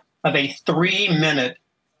idea of a 3-minute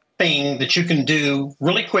thing that you can do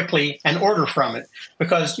really quickly and order from it.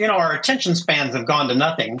 Because, our attention spans have gone to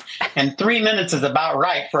nothing. And 3 minutes is about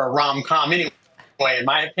right for a rom-com anyway, in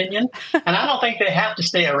my opinion. And I don't think they have to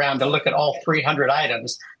stay around to look at all 300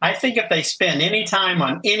 items. I think if they spend any time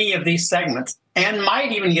on any of these segments, and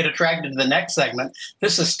might even get attracted to the next segment,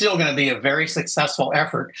 this is still going to be a very successful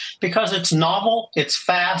effort because it's novel, it's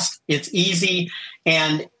fast, it's easy,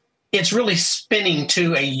 and it's really spinning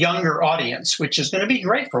to a younger audience, which is going to be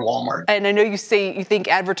great for Walmart. And I know you say you think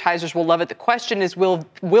advertisers will love it. The question is, will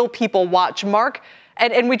people watch? Mark?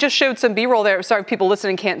 And we just showed some B-roll there. Sorry if people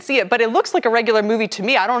listening can't see it, but it looks like a regular movie to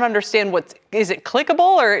me. I don't understand is it clickable,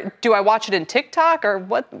 or do I watch it in TikTok, or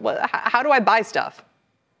how do I buy stuff?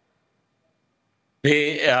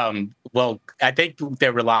 Well, I think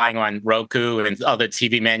they're relying on Roku and other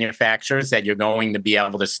TV manufacturers that you're going to be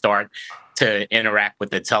able to start to interact with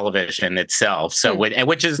the television itself. So,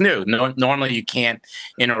 which is new. Normally, you can't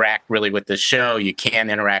interact really with the show. You can't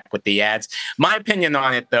interact with the ads. My opinion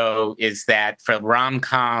on it, though, is that for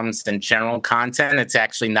rom-coms and general content, it's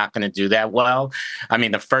actually not going to do that well. I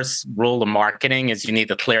mean, the first rule of marketing is you need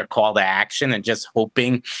a clear call to action, and just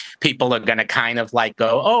hoping people are going to kind of like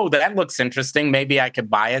go, oh, that looks interesting. Maybe I could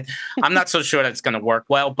buy it. I'm not so sure that's going to work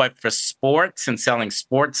well. But for sports and selling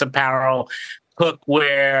sports apparel,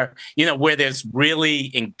 cookware, where there's really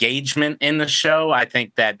engagement in the show, I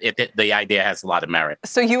think that the idea has a lot of merit.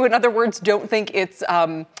 So you, in other words, don't think it's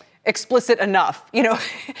explicit enough.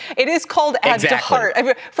 It is called Add to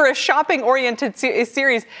Heart for a shopping-oriented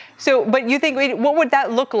series. So, but you think, what would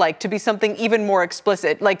that look like to be something even more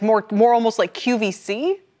explicit, like more almost like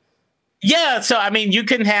QVC? Yeah, so I mean, you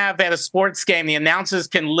can have at a sports game, the announcers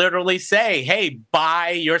can literally say, hey, buy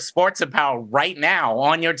your sports apparel right now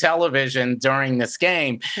on your television during this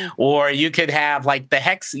game. Or you could have like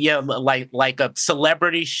like a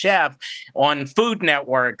celebrity chef on Food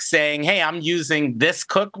Network saying, hey, I'm using this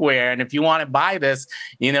cookware, and if you want to buy this,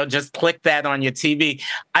 just click that on your TV.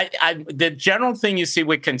 The general thing you see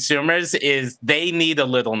with consumers is they need a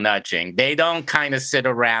little nudging. They don't kind of sit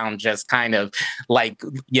around just kind of like,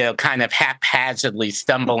 kind of haphazardly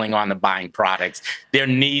stumbling on the buying products. There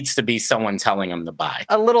needs to be someone telling them to buy.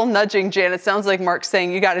 A little nudging, Jan. It sounds like Mark's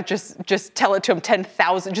saying you got to just tell it to them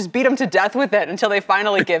 10,000, just beat them to death with it until they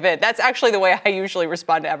finally give in. That's actually the way I usually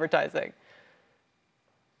respond to advertising.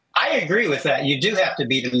 I agree with that. You do have to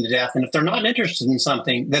beat them to death. And if they're not interested in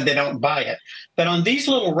something, then they don't buy it. But on these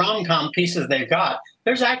little rom-com pieces they've got,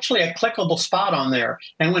 there's actually a clickable spot on there.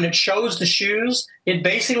 And when it shows the shoes, it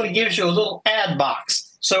basically gives you a little ad box.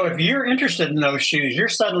 So if you're interested in those shoes, you're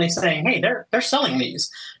suddenly saying, hey, they're selling these.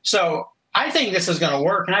 So I think this is going to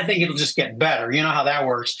work, and I think it'll just get better. You know how that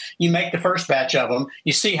works. You make the first batch of them.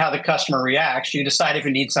 You see how the customer reacts. You decide if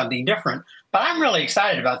you need something different. But I'm really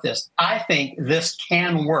excited about this. I think this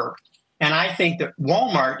can work. And I think that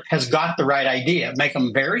Walmart has got the right idea. Make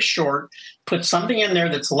them very short, put something in there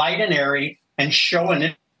that's light and airy, and show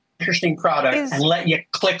an interesting product and let you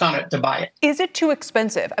click on it to buy it. Is it too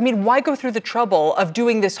expensive? I mean, why go through the trouble of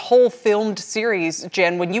doing this whole filmed series,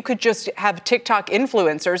 Jen, when you could just have TikTok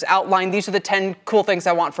influencers outline these are the 10 cool things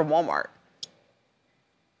I want from Walmart?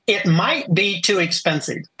 It might be too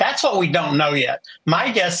expensive. That's what we don't know yet.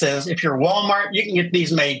 My guess is if you're Walmart, you can get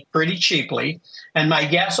these made pretty cheaply. And my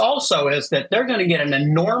guess also is that they're going to get an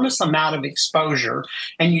enormous amount of exposure,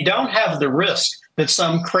 and you don't have the risk that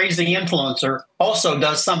some crazy influencer also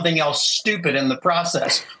does something else stupid in the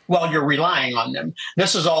process while you're relying on them.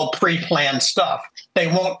 This is all pre-planned stuff. They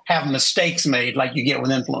won't have mistakes made like you get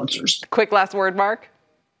with influencers. Quick last word, Mark.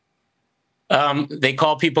 They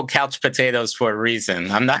call people couch potatoes for a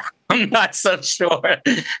reason. I'm not I'm not so sure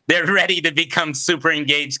they're ready to become super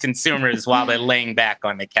engaged consumers while they're laying back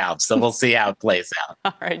on the couch. So we'll see how it plays out.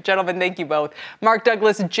 All right, gentlemen, thank you both. Mark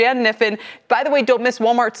Douglas, Jan Kniffen. By the way, don't miss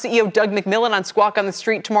Walmart CEO Doug McMillon on Squawk on the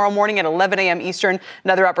Street tomorrow morning at 11 a.m. Eastern.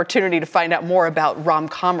 Another opportunity to find out more about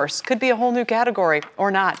Rom-Com-merce. Could be a whole new category or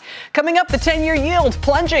not. Coming up, the 10-year yield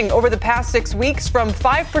plunging over the past 6 weeks from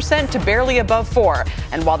 5% to barely above 4%.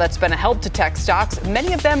 And while that's been a help to tech stocks,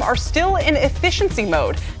 many of them are still in efficiency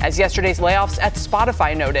mode, as yesterday's layoffs at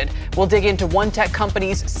Spotify noted. We'll dig into one tech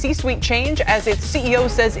company's C-suite change as its CEO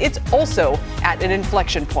says it's also at an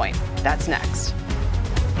inflection point. That's next.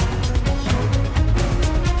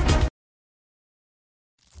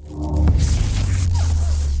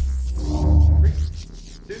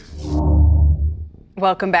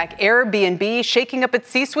 Welcome back. Airbnb shaking up its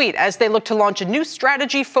C-suite as they look to launch a new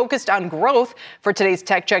strategy focused on growth. For today's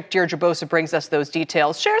Tech Check, Deirdre Bosa brings us those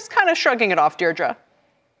details. Shares kind of shrugging it off, Deirdre.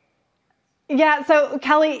 Yeah, so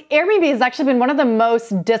Kelly, Airbnb has actually been one of the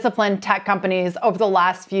most disciplined tech companies over the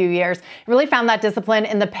last few years. It really found that discipline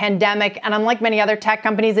in the pandemic, and unlike many other tech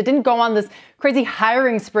companies, it didn't go on this crazy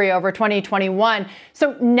hiring spree over 2021.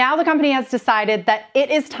 So now the company has decided that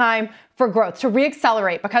it is time for growth to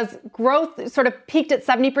reaccelerate, because growth sort of peaked at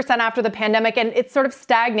 70% after the pandemic, and it's sort of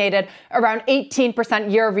stagnated around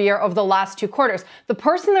 18% year over year over the last 2 quarters. The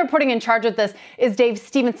person they're putting in charge of this is Dave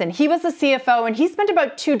Stevenson. He was the CFO, and he spent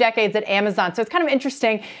about 2 decades at Amazon. So it's kind of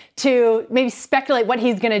interesting to maybe speculate what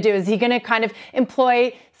he's going to do. Is he going to kind of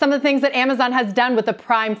employ some of the things that Amazon has done with the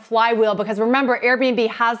Prime flywheel? Because remember, Airbnb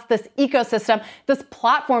has this ecosystem, this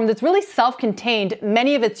platform that's really self-contained.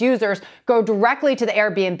 Many of its users go directly to the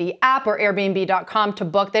Airbnb app or Airbnb.com to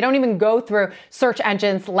book. They don't even go through search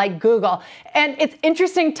engines like Google. And it's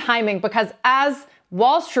interesting timing, because as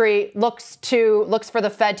Wall Street looks for the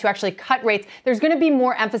Fed to actually cut rates, there's going to be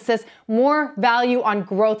more emphasis, more value on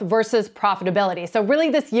growth versus profitability. So really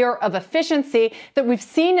this year of efficiency that we've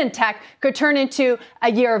seen in tech could turn into a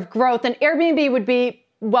year of growth, and Airbnb would be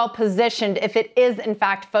well positioned if it is in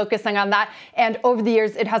fact focusing on that. And over the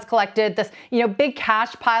years, it has collected this, big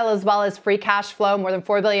cash pile as well as free cash flow, more than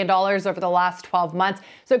 $4 billion over the last 12 months.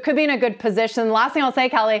 So it could be in a good position. The last thing I'll say,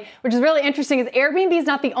 Kelly, which is really interesting, is Airbnb is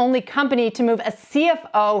not the only company to move a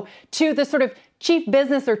CFO to the sort of chief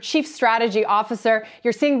business or chief strategy officer.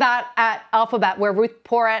 You're seeing that at Alphabet, where Ruth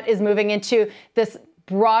Porat is moving into this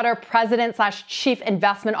broader president/chief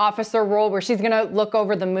investment officer role, where she's going to look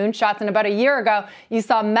over the moonshots. And about a year ago, you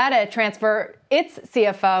saw Meta transfer its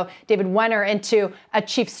CFO, David Wenner, into a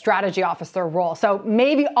chief strategy officer role. So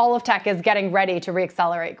maybe all of tech is getting ready to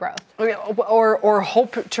reaccelerate growth. Or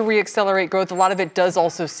hope to reaccelerate growth. A lot of it does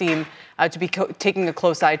also seem to be taking a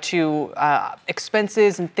close eye to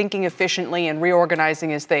expenses and thinking efficiently and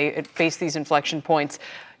reorganizing as they face these inflection points.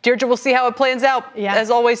 Deirdre, we'll see how it plans out. Yeah. As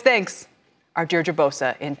always, thanks. Our Deirdre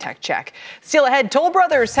Bosa in Tech Check. Still ahead, Toll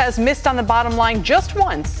Brothers has missed on the bottom line just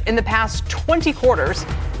once in the past 20 quarters.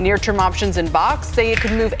 Near-term options in Box say it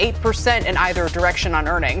could move 8% in either direction on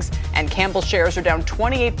earnings. And Campbell shares are down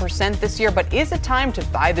 28% this year, but is it time to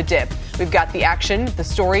buy the dip? We've got the action, the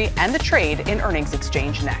story, and the trade in Earnings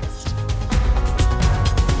Exchange next.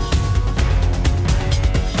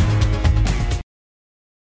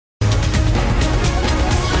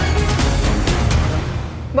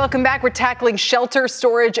 Welcome back. We're tackling shelter,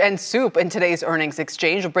 storage, and soup in today's Earnings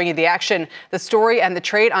Exchange. We'll bring you the action, the story, and the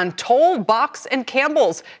trade on Toll, Box, and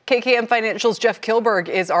Campbell's. KKM Financial's Jeff Kilberg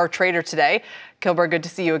is our trader today. Kilberg, good to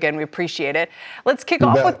see you again. We appreciate it. Let's kick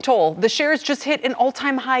off with Toll. The shares just hit an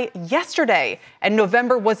all-time high yesterday, and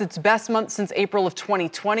November was its best month since April of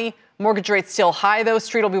 2020. Mortgage rates still high, though.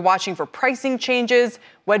 Street will be watching for pricing changes.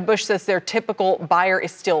 Wedbush says their typical buyer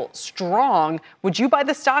is still strong. Would you buy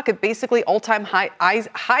the stock at basically all-time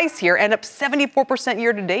highs here and up 74%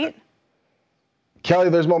 year to date? Kelly,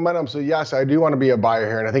 there's momentum, so yes, I do want to be a buyer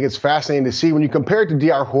here, and I think it's fascinating to see when you compare it to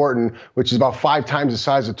D.R. Horton, which is about 5 times the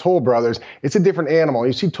size of Toll Brothers. It's a different animal.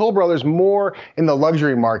 You see Toll Brothers more in the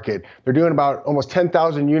luxury market. They're doing about almost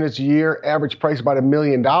 10,000 units a year, average price about $1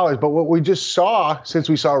 million. But what we just saw, since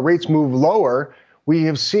we saw rates move lower, we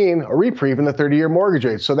have seen a reprieve in the 30-year mortgage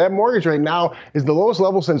rate. So that mortgage rate now is the lowest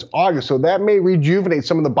level since August. So that may rejuvenate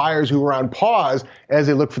some of the buyers who were on pause as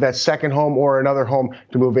they look for that second home or another home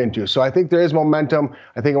to move into. So I think there is momentum.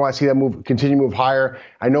 I think I want to see that continue to move higher.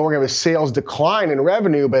 I know we're going to have a sales decline in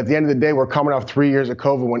revenue, but at the end of the day, we're coming off 3 years of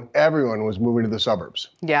COVID when everyone was moving to the suburbs.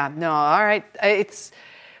 Yeah, no, all right.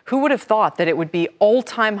 Who would have thought that it would be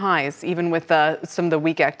all-time highs, even with some of the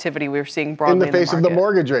weak activity we were seeing broadly in the face of the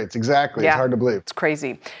mortgage rates? Exactly. Yeah, it's hard to believe. It's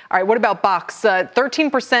crazy. All right, what about Box?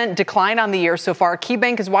 13% decline on the year so far.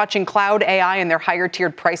 KeyBank is watching cloud AI and their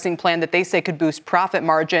higher-tiered pricing plan that they say could boost profit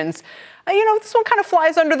margins. This one kind of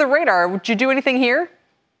flies under the radar. Would you do anything here?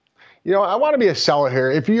 I want to be a seller here.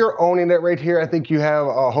 If you're owning it right here, I think you have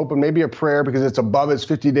a hope and maybe a prayer because it's above its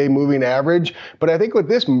 50-day moving average. But I think with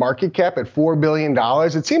this market cap at $4 billion,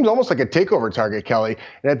 it seems almost like a takeover target, Kelly.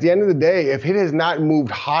 And at the end of the day, if it has not moved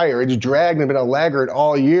higher, it's dragged and been a laggard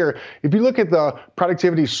all year. If you look at the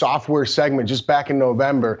productivity software segment just back in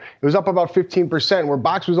November, it was up about 15%, where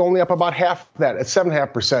Box was only up about half that at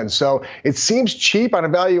 7.5%. So it seems cheap on a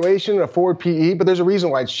valuation, a forward PE, but there's a reason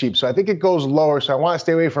why it's cheap. So I think it goes lower. So I want to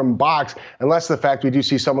stay away from Box. Unless the fact we do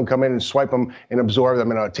see someone come in and swipe them and absorb them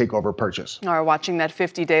in a takeover purchase. All right, watching that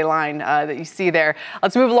 50-day line that you see there.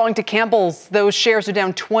 Let's move along to Campbell's. Those shares are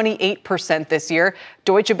down 28% this year.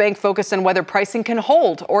 Deutsche Bank focused on whether pricing can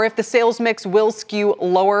hold or if the sales mix will skew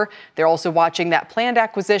lower. They're also watching that planned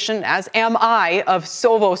acquisition, as am I, of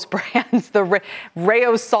Sovos Brands, the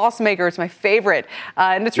Rayo sauce maker. It's my favorite.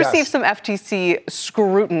 And it's received some FTC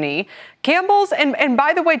scrutiny. Campbell's, and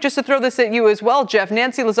by the way, just to throw this at you as well, Jeff,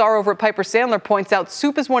 Nancy Lazar over at Piper Sandler points out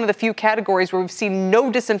soup is one of the few categories where we've seen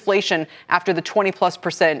no disinflation after the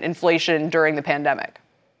 20+% inflation during the pandemic.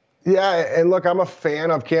 Yeah, and look, I'm a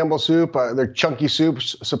fan of Campbell's soup. They're chunky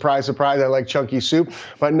soups. Surprise, surprise, I like chunky soup.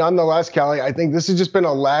 But nonetheless, Kelly, I think this has just been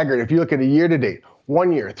a laggard. If you look at a year to date,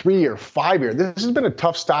 1 year, 3 year, 5 year. This has been a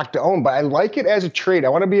tough stock to own, but I like it as a trade. I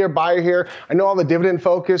want to be a buyer here. I know all the dividend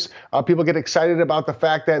focus. People get excited about the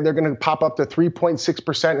fact that they're going to pop up to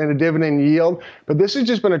 3.6% in a dividend yield, but this has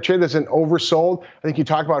just been a trade that's been oversold. I think you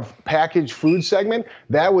talk about packaged food segment.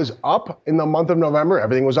 That was up in the month of November.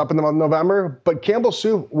 Everything was up in the month of November, but Campbell's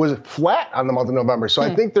soup was flat on the month of November. So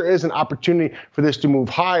I think there is an opportunity for this to move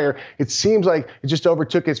higher. It seems like it just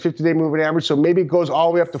overtook its 50-day moving average, so maybe it goes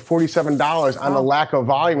all the way up to $47 on the lack of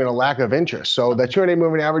volume and a lack of interest. So that 200-day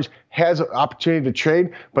moving average has an opportunity to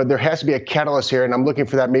trade, but there has to be a catalyst here, and I'm looking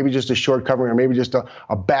for that, maybe just a short covering or maybe just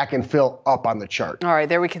a back and fill up on the chart. All right,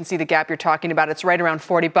 there we can see the gap you're talking about. It's right around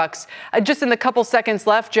 $40. Just in the couple seconds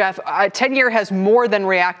left, Jeff, 10-year has more than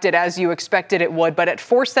reacted as you expected it would, but at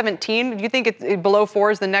 417, do you think it's below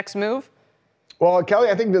 4 is the next move? Well, Kelly,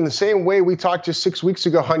 I think in the same way we talked just 6 weeks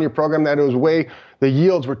ago on your program that it was the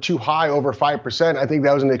yields were too high, over 5%. I think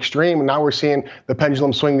that was an extreme, and now we're seeing the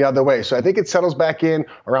pendulum swing the other way. So I think it settles back in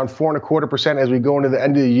around 4.25% as we go into the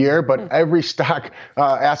end of the year. But every stock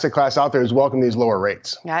asset class out there is welcome these lower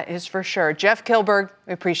rates. That is for sure. Jeff Kilberg,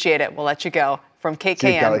 we appreciate it. We'll let you go. From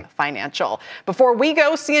KKM Financial. Before we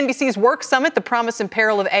go, CNBC's Work Summit, The Promise and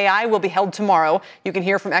Peril of AI, will be held tomorrow. You can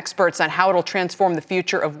hear from experts on how it'll transform the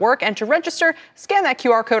future of work. And to register, scan that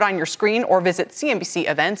QR code on your screen or visit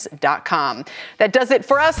cnbcevents.com. That does it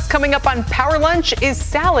for us. Coming up on Power Lunch, is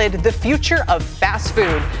salad the future of fast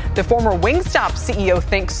food? The former Wingstop CEO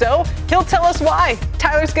thinks so. He'll tell us why.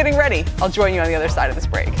 Tyler's getting ready. I'll join you on the other side of this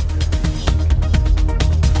break.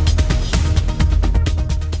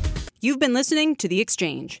 You've been listening to The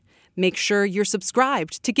Exchange. Make sure you're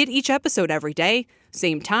subscribed to get each episode every day.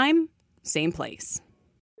 Same time, same place.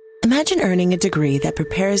 Imagine earning a degree that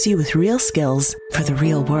prepares you with real skills for the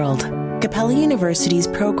real world. Capella University's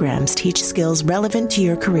programs teach skills relevant to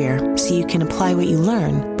your career so you can apply what you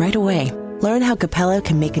learn right away. Learn how Capella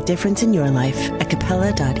can make a difference in your life at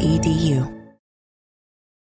capella.edu.